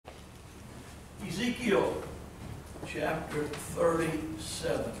Ezekiel chapter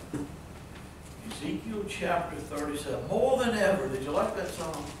 37. Ezekiel chapter 37. More than ever. Did you like that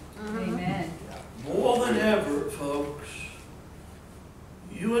song? Amen. More than ever, folks,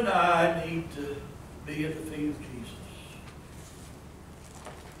 you and I need to be at the feet of Jesus.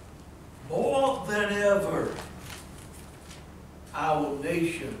 More than ever, our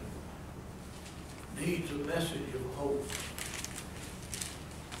nation needs a message of hope.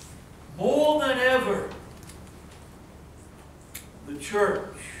 More than ever, the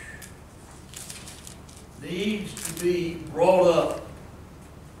church needs to be brought up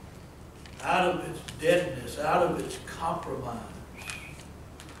out of its deadness, out of its compromise.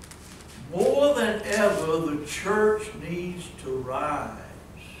 More than ever, the church needs to rise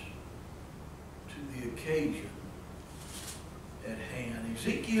to the occasion at hand.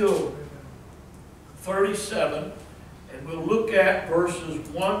 Ezekiel 37, and we'll look at verses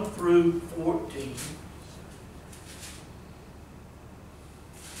 1 through 14.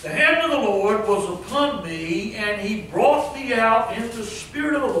 The hand of the Lord was upon me, and he brought me out in the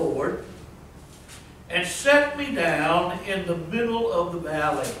Spirit of the Lord, and set me down in the middle of the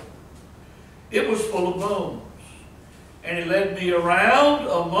valley. It was full of bones. And he led me around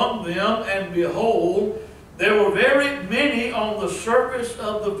among them, and behold, there were very many on the surface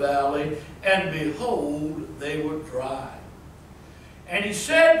of the valley, and behold, they were dry. And he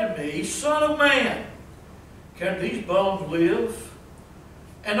said to me, Son of man, can these bones live?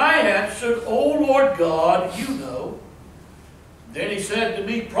 And I answered, O Lord God, you know. Then he said to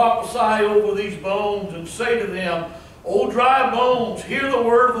me, prophesy over these bones, and say to them, O dry bones, hear the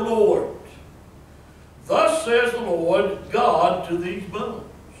word of the Lord. Thus says the Lord God to these bones,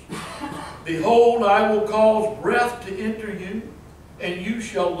 behold, I will cause breath to enter you, and you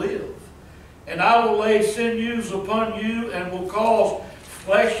shall live. And I will lay sinews upon you, and will cause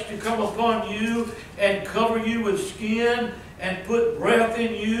flesh to come upon you, and cover you with skin, and put breath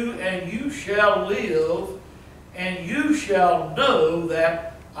in you, and you shall live, and you shall know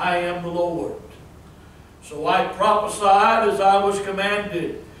that I am the Lord. So I prophesied as I was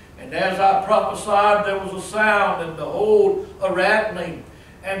commanded. And as I prophesied, there was a sound, and behold, a rattling.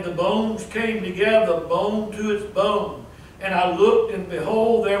 And the bones came together, bone to its bone. And I looked, and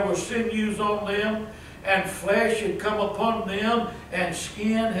behold, there were sinews on them, and flesh had come upon them, and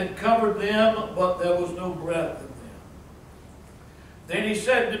skin had covered them, but there was no breath in them. Then he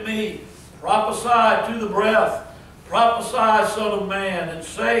said to me, prophesy to the breath, prophesy, Son of man, and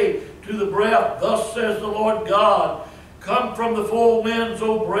say to the breath, thus says the Lord God, come from the four winds,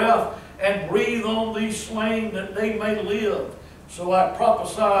 O breath, and breathe on these slain that they may live. So I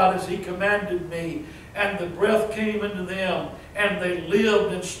prophesied as he commanded me, and the breath came into them, and they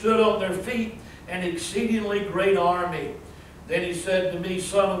lived and stood on their feet, an exceedingly great army. Then he said to me,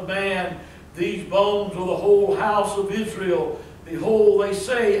 Son of man, these bones are the whole house of Israel. Behold, they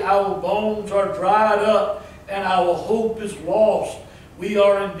say, our bones are dried up, and our hope is lost. We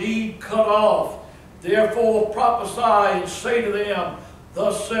are indeed cut off. Therefore prophesy and say to them,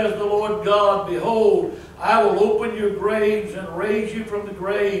 thus says the Lord God, behold, I will open your graves and raise you from the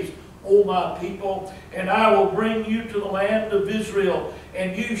graves, O my people, and I will bring you to the land of Israel,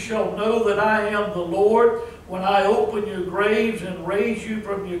 and you shall know that I am the Lord when I open your graves and raise you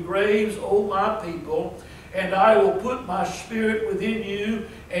from your graves, O my people. And I will put my spirit within you,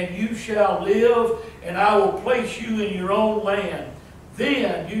 and you shall live, and I will place you in your own land.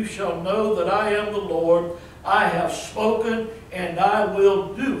 Then you shall know that I am the Lord. I have spoken, and I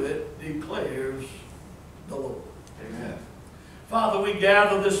will do it, declares the Lord. Amen. Father, we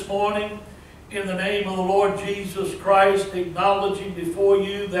gather this morning in the name of the Lord Jesus Christ, acknowledging before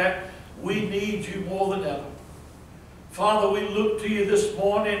you that we need you more than ever. Father, we look to you this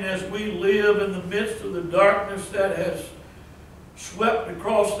morning as we live in the midst of the darkness that has swept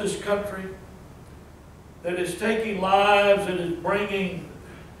across this country, that is taking lives and is bringing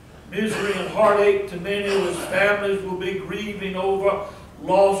misery and heartache to many whose families will be grieving over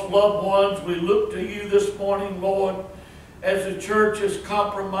lost loved ones. We look to you this morning, Lord, as the church has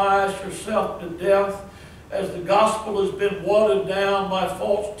compromised herself to death, as the gospel has been watered down by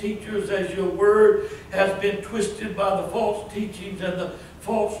false teachers, as your word has been twisted by the false teachings and the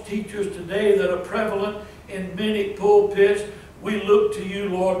false teachers today that are prevalent in many pulpits. We look to you,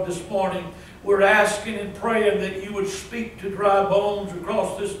 Lord, this morning. We're asking and praying that you would speak to dry bones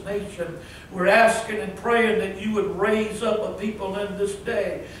across this nation. We're asking and praying that you would raise up a people in this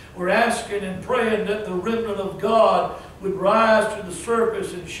day. We're asking and praying that the remnant of God would rise to the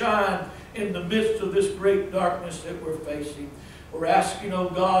surface and shine in the midst of this great darkness that we're facing. We're asking, oh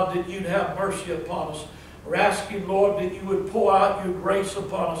God, that you'd have mercy upon us. We're asking, Lord, that you would pour out your grace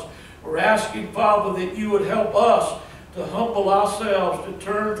upon us. We're asking, Father, that you would help us to humble ourselves, to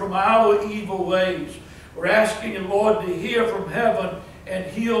turn from our evil ways. We're asking, Lord, to hear from heaven and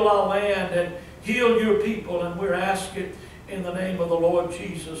heal our land and heal your people. And we're asking in the name of the Lord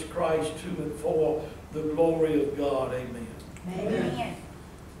Jesus Christ to and for the glory of God. Amen. Amen.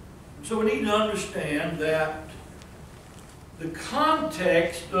 So we need to understand that the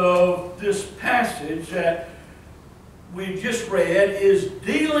context of this passage that we just read is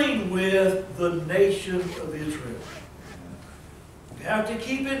dealing with the nation of Israel. You have to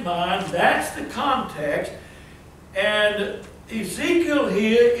keep in mind that's the context, and Ezekiel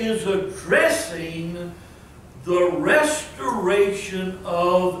here is addressing the restoration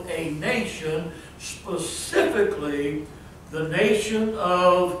of a nation, specifically the nation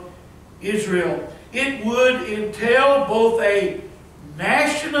of Israel. It would entail both a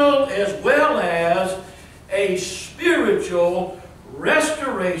national as well as a spiritual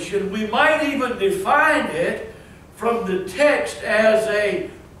restoration. We might even define it from the text as a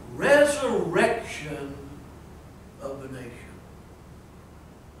resurrection of the nation.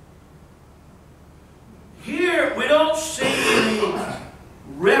 Here we don't see any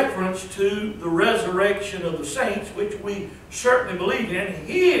reference to the resurrection of the saints, which we certainly believe in.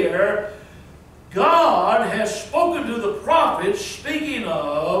 Here, God has spoken to the prophets, speaking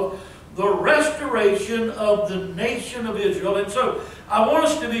of the restoration of the nation of Israel. And so I want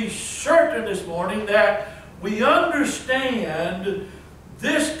us to be certain this morning that we understand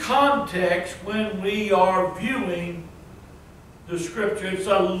this context when we are viewing the Scripture. It's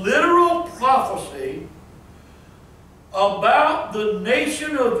a literal prophecy about the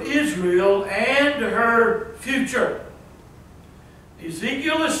nation of Israel and her future.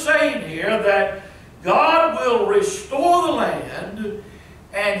 Ezekiel is saying here that God will restore the land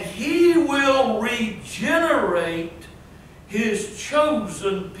and He will regenerate His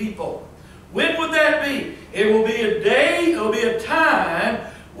chosen people. When would that be? It will be a day, it will be a time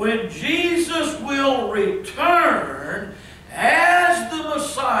when Jesus will return as the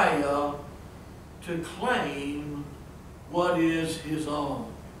Messiah to claim what is His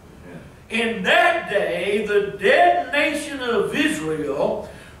own. In that day, the dead nation of Israel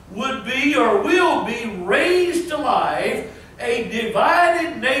would be or will be raised to life. A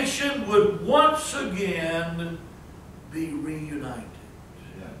divided nation would once again be reunited.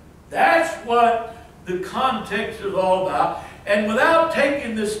 That's what the context is all about. And without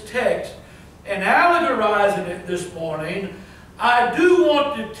taking this text and allegorizing it this morning, I do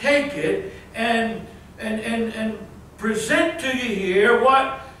want to take it and present to you here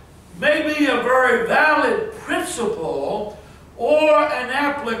what may be a very valid principle or an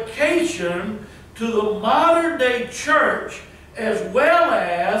application to the modern day church as well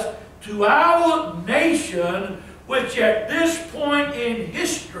as to our nation, which at this point in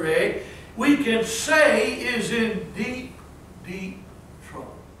history we can say is in deep, deep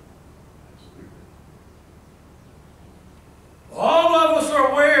trouble. All of us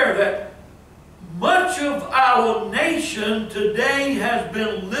are aware that much of our nation today has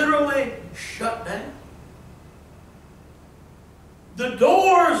been literally shut down. The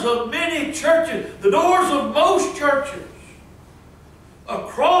doors of many churches, the doors of most churches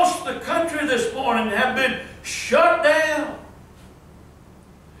across the country this morning have been shut down.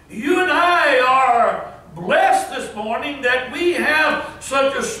 You and I are blessed this morning that we have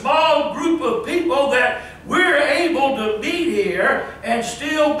such a small group of people that we're able to meet here and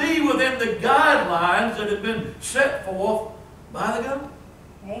still be within the guidelines that have been set forth by the government.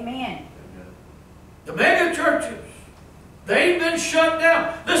 Amen. The mega churches, they've been shut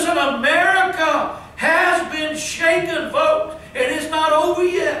down. Listen, America has been shaken, folks, and it's not over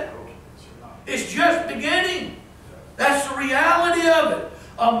yet. It's just beginning. That's the reality of it.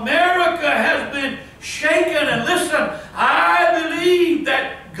 America has been shaken, and listen, I believe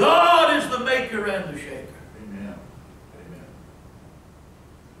that God is the maker and the shaker. Amen. Amen.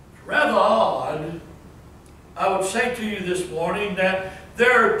 It's rather odd, I would say to you this morning, that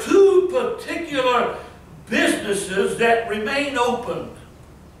there are two particular businesses that remain open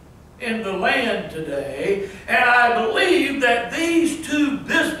in the land today, and I believe that these two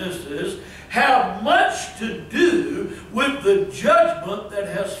businesses have much to do with the judgment that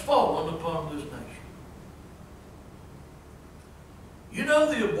has fallen upon this nation. You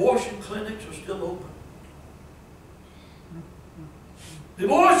know, the abortion clinics are still open. The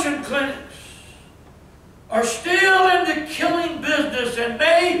abortion clinics are still in the killing business, and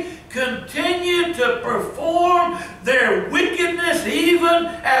they continue to perform their wickedness even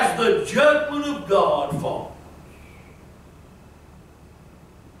as the judgment of God falls.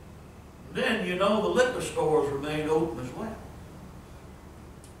 Then, you know, the liquor stores remain open as well.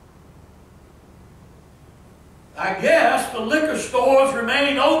 I guess the liquor stores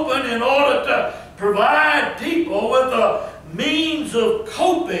remain open in order to provide people with a means of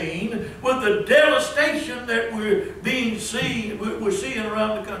coping with the devastation that we're seeing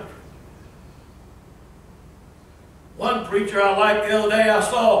around the country. One preacher I liked the other day I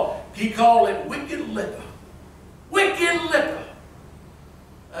saw, he called it wicked liquor. Wicked liquor.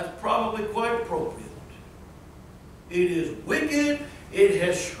 That's probably quite appropriate. It is wicked. It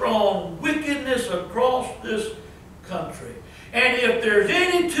has strong wickedness across this country. And if there's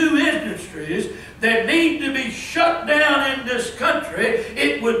any two industries that need to be shut down in this country,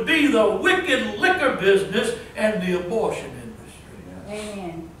 it would be the wicked liquor business and the abortion industry.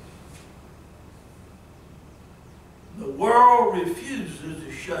 Amen. The world refuses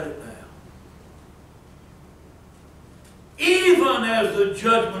to shut it down. Even as the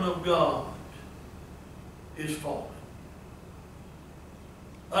judgment of God is falling.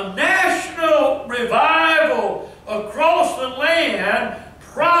 A national revival across the land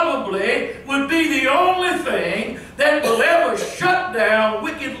probably would be the only thing that will ever shut down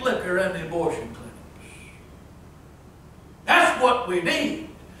wicked liquor and the abortion clinics. That's what we need.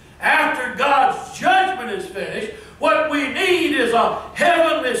 After God's judgment is finished, what we need is a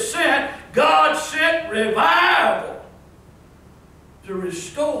heavenly sent, God-sent revival to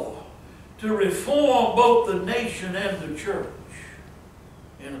restore, to reform both the nation and the church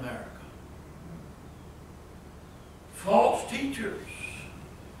in America. False teachers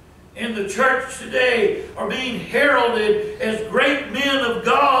in the church today are being heralded as great men of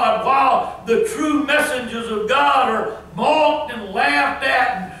God, while the true messengers of God are mocked and laughed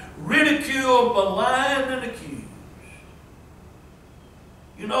at and ridiculed, maligned, and accused.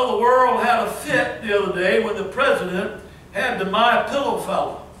 You know, the world had a fit the other day when the president had the My Pillow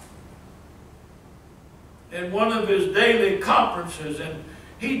fellow in one of his daily conferences, and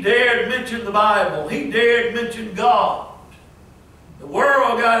he dared mention the Bible. He dared mention God. The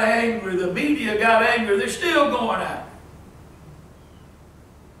world got angry. The media got angry. They're still going at it.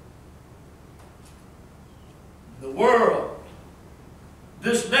 The world,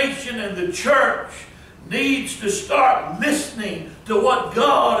 this nation and the church needs to start listening to what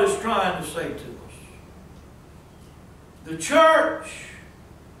God is trying to say to us. The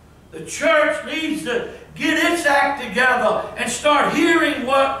church needs to get its act together and start hearing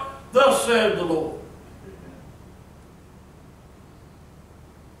what thus said the Lord.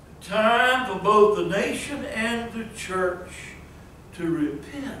 The time for both the nation and the church to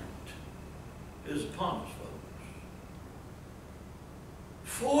repent is upon us, folks.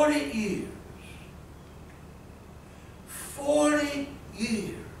 40 years. 40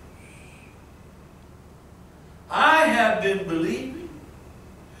 years. I have been believing.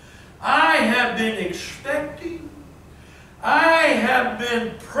 I have been expecting. I have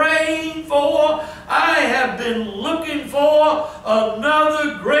been praying for. I have been looking for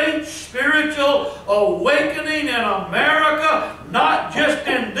another great spiritual awakening in America, not just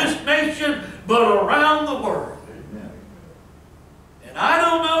in this nation, but around the world. And I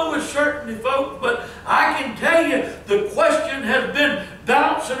don't know with certainty, folks, but I can tell you the question has been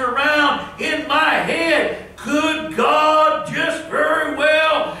bouncing around in my head. Could God just very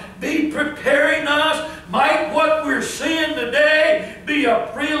well be preparing us? Might what we're seeing today be a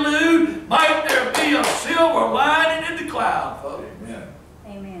prelude? Might there be a silver lining in the cloud, folks? Amen.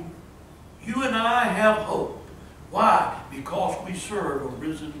 Amen. You and I have hope. Why? Because we serve a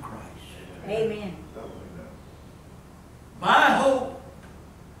risen Christ. Amen. My hope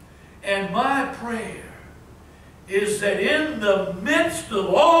and my prayer is that in the midst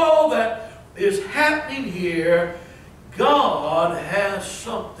of all that is happening here, God has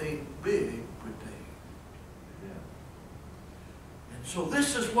something big prepared. And so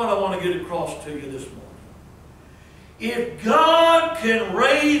this is what I want to get across to you this morning. If God can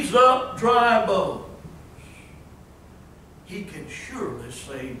raise up dry bones, He can surely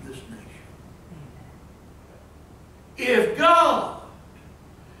save this nation. If God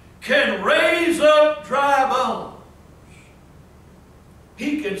can raise up dry bones,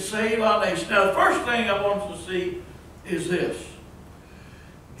 He can save our nation. Now, the first thing I want us to see is this.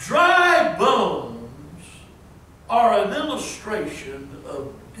 Dry bones are an illustration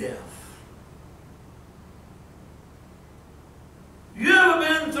of death. You ever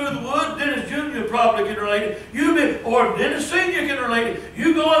been through the woods? Dennis Jr. probably can relate it. You've been, or Dennis Sr. can relate it.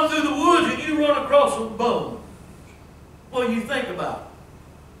 You going through the woods and you run across some bones. Well, you think about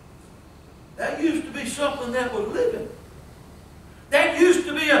it. That used to be something that was living. That used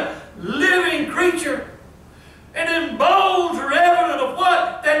to be a living creature. And then bones are evidence of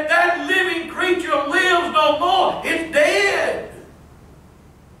what? That living creature lives no more. It's dead.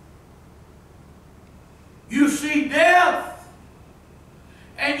 You see death,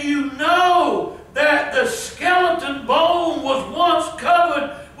 and you know that the skeleton bone was once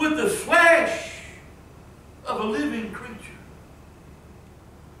covered with the flesh of a living creature.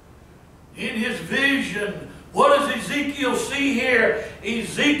 In his vision, what does Ezekiel see here?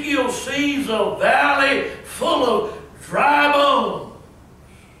 Ezekiel sees a valley full of dry bones.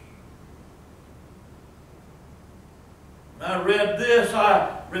 When I read this,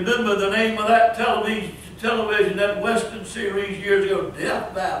 I remember the name of that television, that Western series years ago,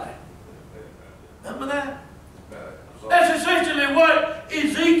 Death Valley. Remember that? That's essentially what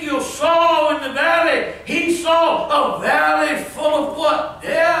Ezekiel saw in the valley. He saw a valley full of what?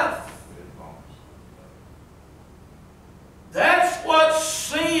 Death. That's what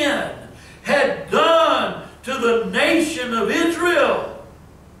sin had done to the nation of Israel.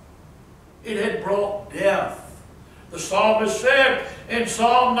 It had brought death. The psalmist said in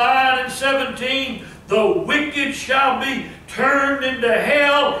Psalm 9 and 17, the wicked shall be turned into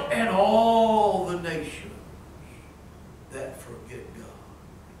hell, and all the nations that forget God.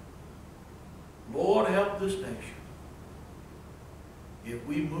 Lord, help this nation if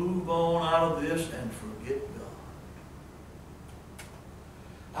we move on out of this and forget God.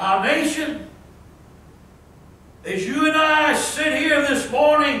 Our nation, as you and I sit here this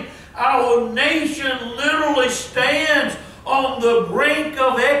morning, our nation literally stands on the brink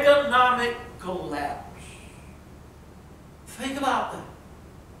of economic collapse. Think about that.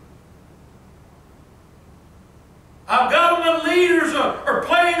 Our government leaders are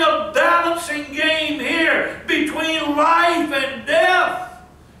playing a balancing game here between life and death.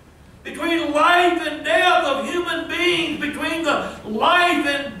 Between life and death of human beings, between the life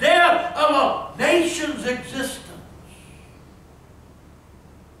and death of a nation's existence.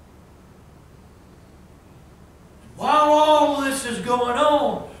 While all this is going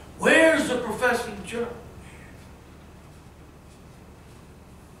on, where's the professing church?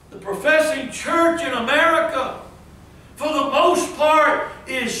 The professing church in America, for the most part,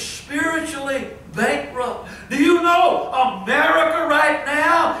 is spiritually bankrupt. Do you know America right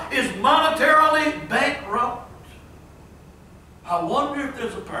now is monetarily bankrupt? I wonder if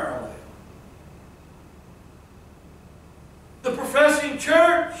there's a parallel. The professing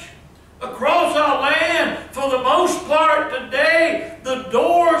church across our land, for the most part today, the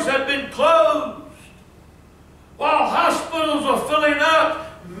doors have been closed. While hospitals are filling up,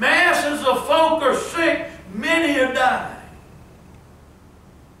 masses of folk are sick, many are dying.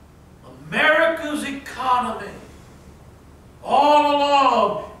 America's economy, all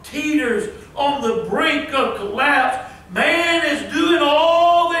along, teeters on the brink of collapse. Man is doing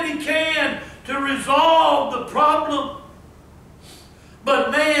all that he can to resolve the problem,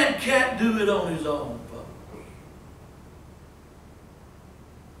 but man can't do it on his own, folks.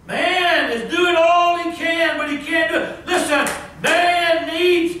 Man is doing all he can, but he can't do it. Listen, man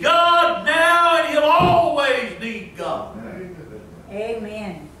needs God now, and he'll always need God.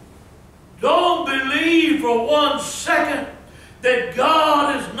 Amen. Don't believe for 1 second that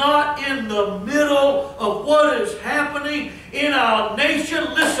God is not in the middle of what is happening in our nation.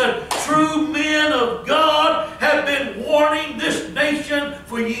 Listen, true men of God have been warning this nation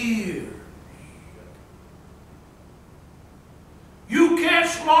for years. You can't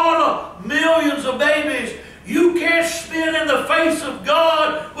slaughter millions of babies. You can't spit in the face of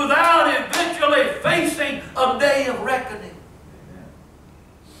God without eventually facing a day of reckoning.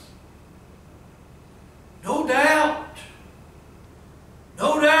 No doubt.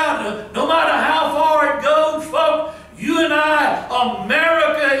 No doubt. No matter how far it goes, folks, you and I,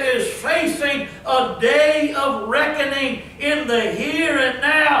 America is facing a day of reckoning in the here and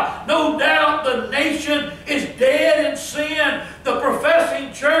now. No doubt the nation is dead in sin. The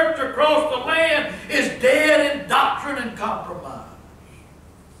professing church across the land is dead in doctrine and compromise.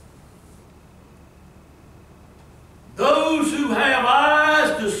 Those who have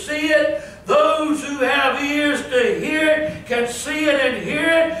eyes to see it, those who have ears to hear it, can see it and hear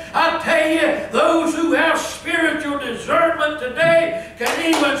it. I tell you, those who have spiritual discernment today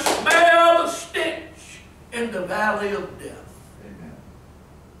can even smell the stench in the valley of death. Amen.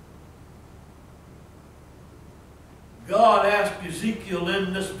 God asked Ezekiel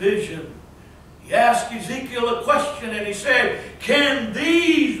in this vision, he asked Ezekiel a question and he said, can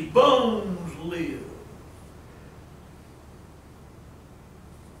these bones live?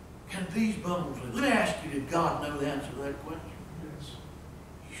 Can these bones live? Let me ask you, did God know the answer to that question? Yes.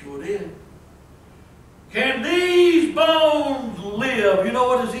 He sure did. Can these bones live? You know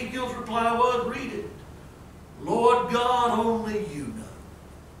what Ezekiel's reply was? Read it. Lord God, only you know.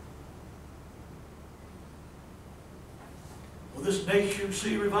 Will this nation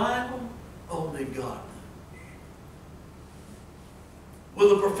see revival? Only God knows.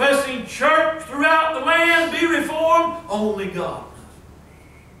 Will the professing church throughout the land be reformed? Only God knows.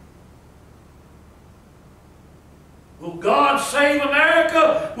 Will God save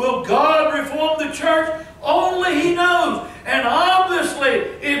America? Will God reform the church? Only He knows. And obviously,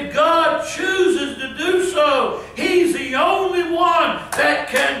 if God chooses to do so, He's the only one that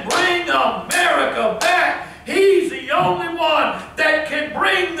can bring America back. He's the only one that can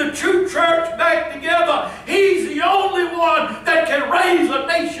bring the true church back together. He's the only one that can raise a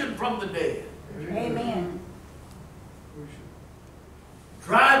nation from the dead. Amen.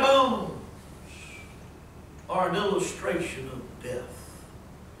 Dry bones are an illustration of death.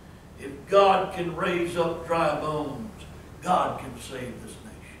 If God can raise up dry bones, God can save this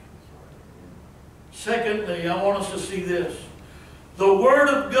nation. Secondly, I want us to see this. The Word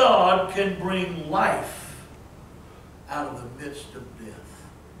of God can bring life out of the midst of death.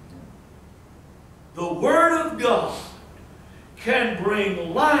 The Word of God can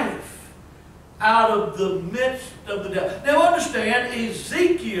bring life out of the midst of the death. Now understand,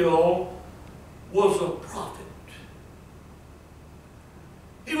 Ezekiel was a prophet.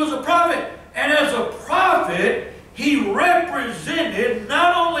 He was a prophet. And as a prophet, he represented,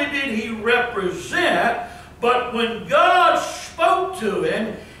 not only did he represent, but when God spoke to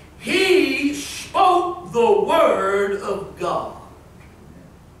him, he spoke the Word of God.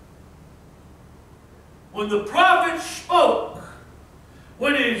 When the prophet spoke,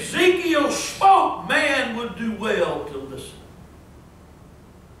 when Ezekiel spoke, man would do well to listen.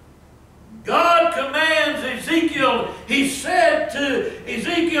 God commands Ezekiel, He said to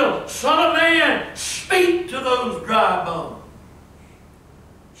Ezekiel, Son of man, speak to those dry bones.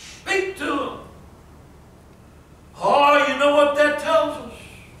 Speak to them. Oh, you know what that tells us?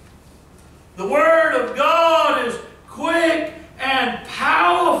 The Word of God is quick and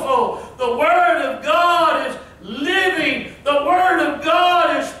powerful. The Word of God is living. The Word of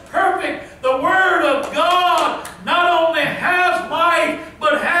God is perfect. The Word of God not only has life,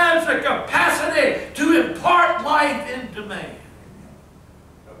 but has the capacity to impart life into man.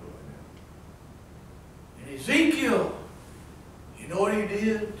 And Ezekiel, you know what he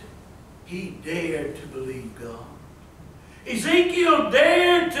did? He dared to believe God. Ezekiel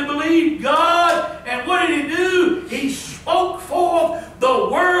dared to believe God, and what did he do? He spoke forth the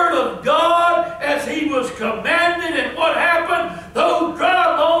Word of God as he was commanded, and what happened? Those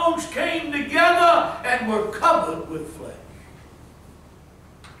dry bones came together and were covered with flesh.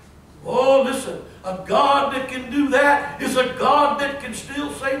 Oh, listen, a God that can do that is a God that can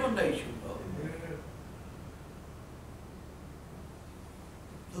still save a nation.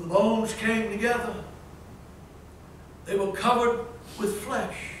 So the bones came together. They were covered with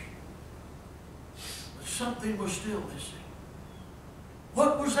flesh. But something was still missing.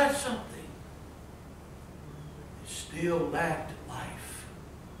 What was that something? It still lacked life.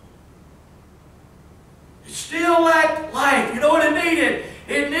 It still lacked life. You know what it needed?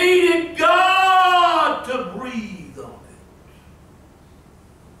 It needed God to breathe on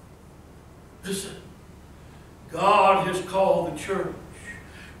it. Listen, God has called the church.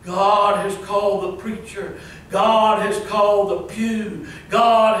 God has called the preacher. God has called the pew.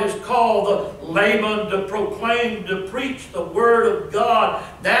 God has called the layman to proclaim, to preach the Word of God.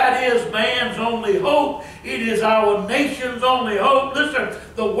 That is man's only hope. It is our nation's only hope. Listen,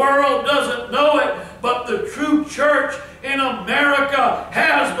 the world doesn't know it, but the true church in America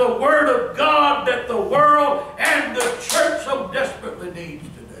has the Word of God that the world and the church so desperately needs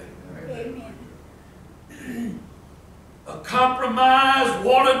today. Amen. A compromised,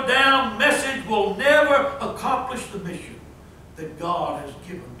 watered-down message will never accomplish the mission that God has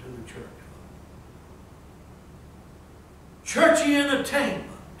given to the church. Churchy entertainment,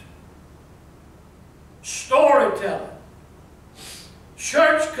 storytelling,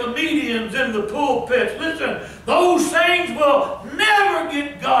 church comedians in the pulpits. Listen, those things will never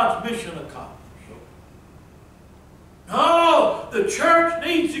get God's mission accomplished. No, the church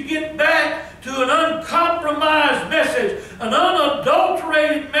needs to get back to an uncompromised message, an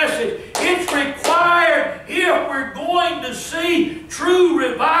unadulterated message. It's required if we're going to see true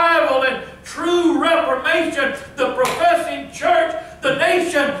revival and true reformation. The professing church, the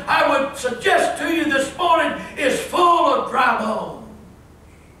nation, I would suggest to you this morning, is full of dry bones.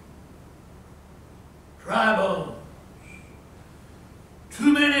 Dry bones.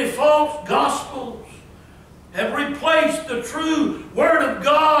 Too many false gospels have replaced the true Word of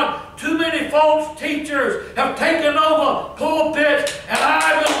God. Too many false teachers have taken over pulpits, and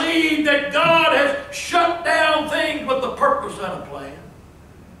I believe that God has shut down things with a purpose and a plan.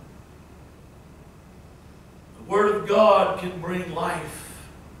 The Word of God can bring life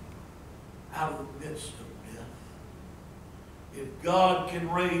out of the midst of death. If God can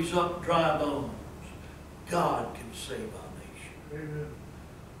raise up dry bones, God can save our nation. Amen.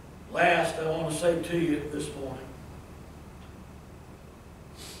 Last, I want to say to you this morning,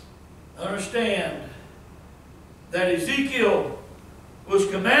 understand that Ezekiel was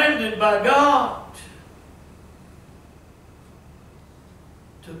commanded by God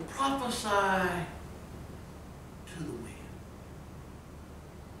to prophesy to the wind.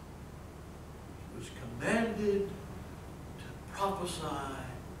 He was commanded to prophesy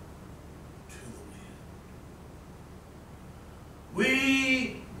to the wind.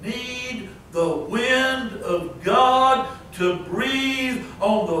 We need the wind of God to breathe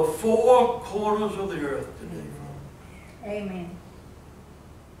on the four corners of the earth today. Amen.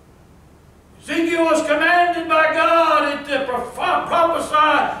 Ezekiel was commanded by God to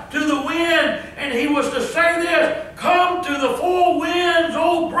prophesy to the wind, and he was to say this: "Come to the four winds,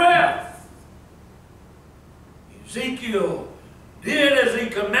 O breath." Ezekiel did as he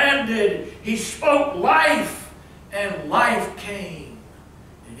commanded. He spoke life, and life came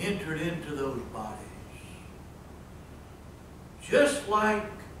and entered into those bodies. Just like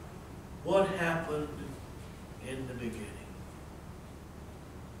what happened in the beginning.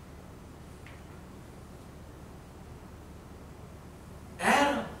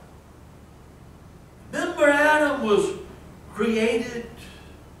 Adam. Remember, Adam was created.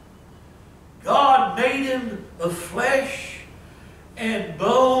 God made him of flesh and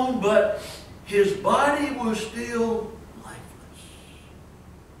bone, but his body was still lifeless.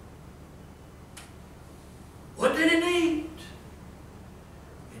 What did it need?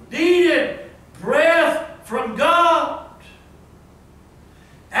 It needed breath from God.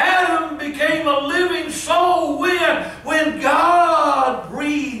 Adam became a living soul when God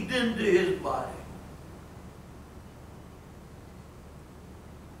breathed into his body.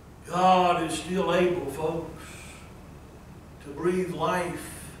 God is still able, folks, to breathe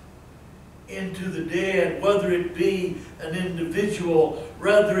life into the dead, whether it be an individual,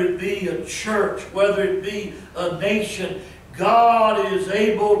 whether it be a church, whether it be a nation. God is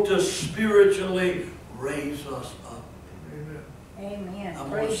able to spiritually raise us up. Amen. Amen. I'm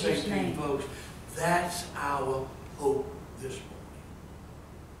going to Praise say His to you, name. folks, that's our hope this morning.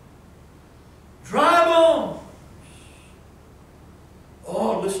 Dry bones.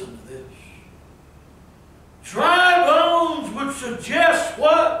 Oh, listen to this. Dry bones would suggest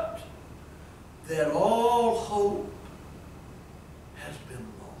what? That all hope has been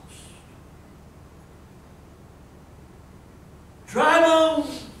lost. Dry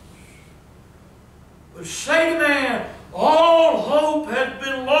bones would say to man, all hope has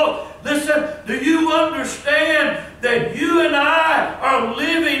been lost. Listen, do you understand that you and I are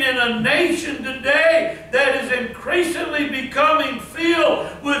living in a nation today that is increasingly becoming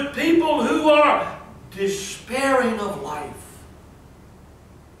filled with people who are despairing of life?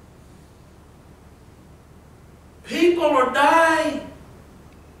 People are dying.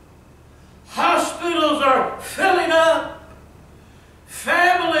 Hospitals are filling up.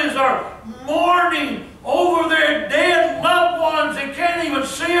 Families are mourning over their dead loved ones. They can't even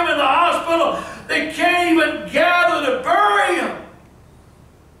see them in the hospital. They can't even gather to bury them.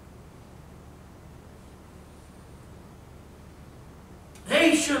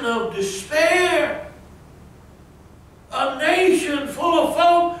 Nation of despair. A nation full of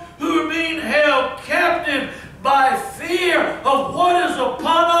folk who are being held captive by fear of what is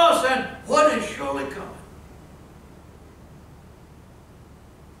upon us and what is surely coming.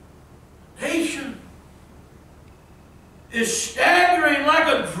 Nation is staggering like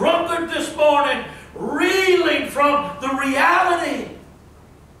a drunkard this morning, reeling from the reality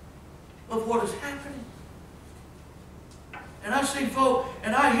of what is happening. And I see folk,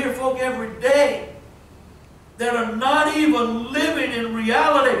 and I hear folk every day that are not even living in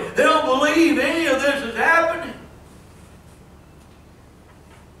reality. They don't believe any of this is happening.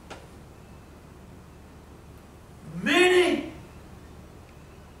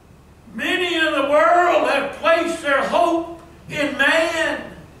 Many in the world have placed their hope in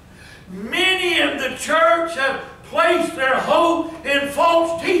man. Many in the church have placed their hope in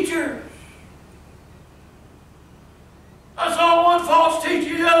false teachers. I saw one false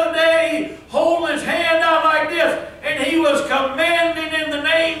teacher the other day holding his hand out like this, and he was commanding in the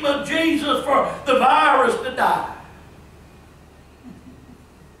name of Jesus for the virus to die.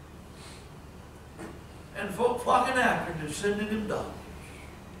 And folk flocking after him and sending him dollars.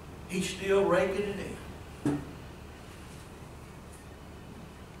 He's still raking it in.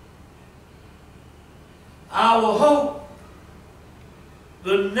 Our hope,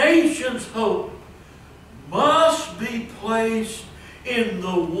 the nation's hope, must be placed in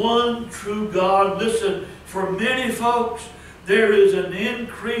the one true God. Listen, for many folks, there is an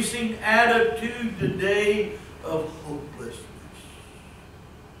increasing attitude today of hopelessness.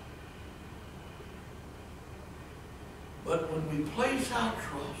 But when we place our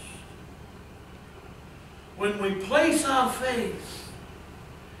trust, when we place our faith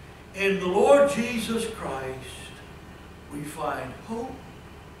in the Lord Jesus Christ, we find hope.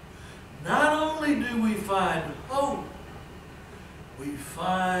 Not only do we find hope, we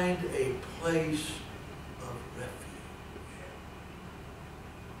find a place of refuge.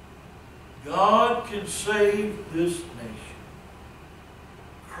 God can save this nation.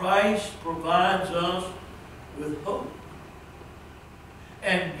 Christ provides us with hope.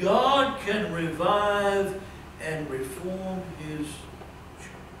 And God can revive and reform His church.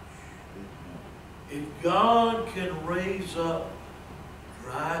 If God can raise up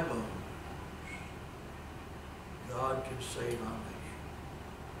dry bones, God can save our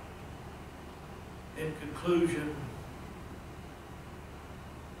nation. In conclusion,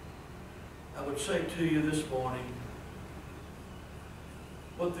 I would say to you this morning,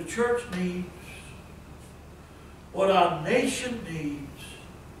 what the church needs, what our nation needs,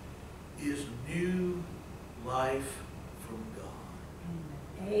 is new life from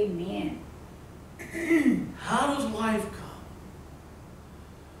God. Amen. How does life come?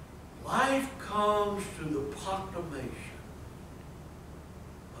 Life comes through the proclamation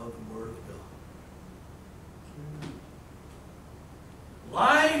of the Word of God.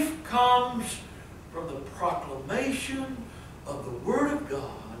 Life comes from the proclamation of the Word of God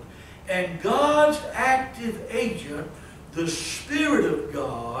and God's active agent, the Spirit of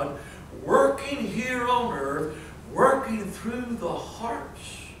God, working here on earth, working through the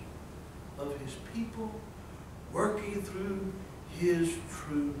hearts of His people, working through His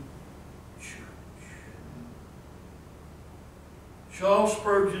true church. Charles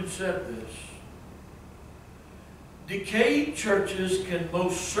Spurgeon said this: decayed churches can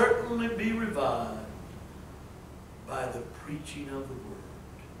most certainly be revived by the preaching of the Word,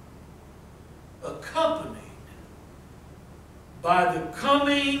 accompanied by the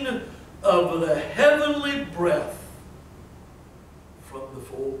coming of the heavenly breath from the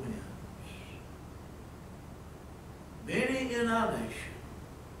four winds. Many in our nation,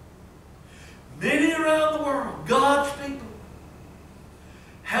 many around the world, God's people,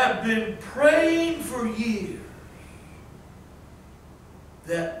 have been praying for years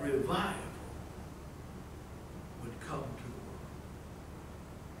that revival would come to the world.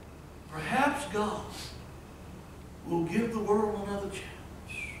 Perhaps God will give the world another chance.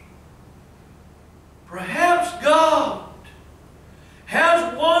 Perhaps God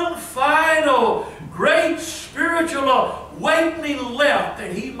has one final great spiritual awakening left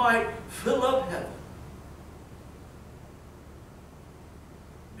that He might fill up heaven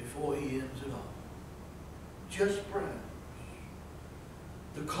before He ends it all. Just perhaps.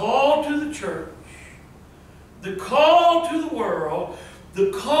 The call to the church, the call to the world, the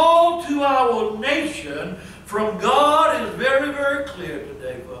call to our nation from God is very, very clear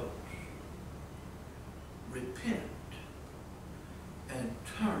today, folks. Repent and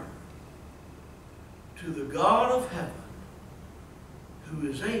turn to the God of heaven who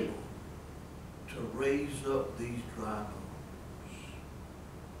is able to raise up these dry bones.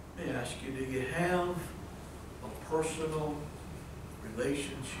 Let me ask you, do you have a personal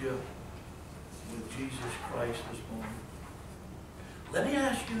relationship with Jesus Christ this morning? Let me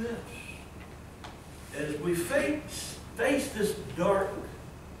ask you this. As we face this dark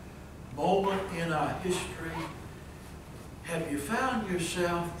moment in our history, have you found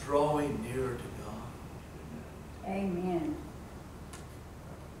yourself drawing nearer to God? Amen.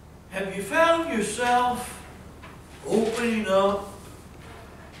 Have you found yourself opening up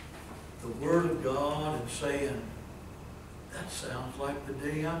the Word of God and saying, that sounds like the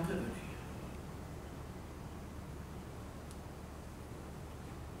day I'm living in?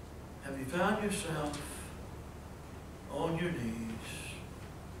 Have you found yourself on your knees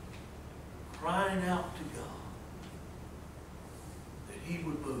crying out to God that He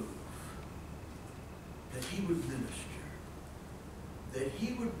would move, that He would minister, that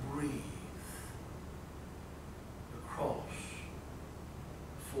He would breathe across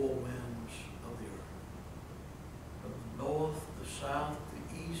the four winds of the earth, from the north, the south, the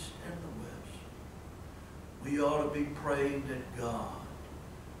east, and the west? We ought to be praying that God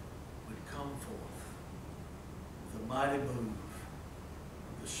would come forth with a mighty move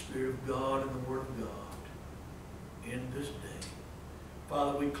of the Spirit of God and the Word of God in this day.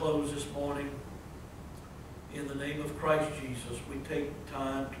 Father, we close this morning in the name of Christ Jesus. We take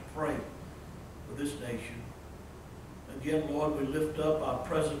time to pray for this nation. Again, Lord, we lift up our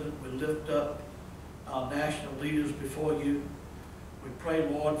president. We lift up our national leaders before you. We pray,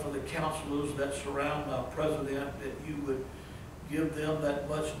 Lord, for the counselors that surround our president, that you would give them that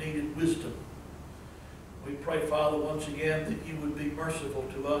much needed wisdom. We pray, Father, once again, that you would be merciful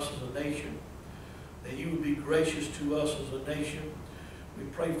to us as a nation, that you would be gracious to us as a nation. We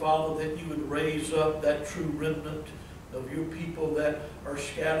pray, Father, that you would raise up that true remnant of your people that are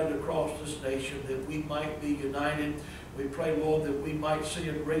scattered across this nation, that we might be united. We pray, Lord, that we might see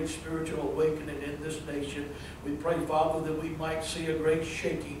a great spiritual awakening in this nation. We pray, Father, that we might see a great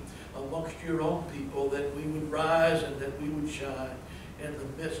shaking amongst your own people, that we would rise and that we would shine in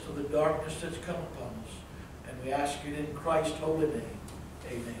the midst of the darkness that's come upon us. And we ask it in Christ's holy name.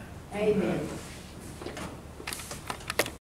 Amen. Amen.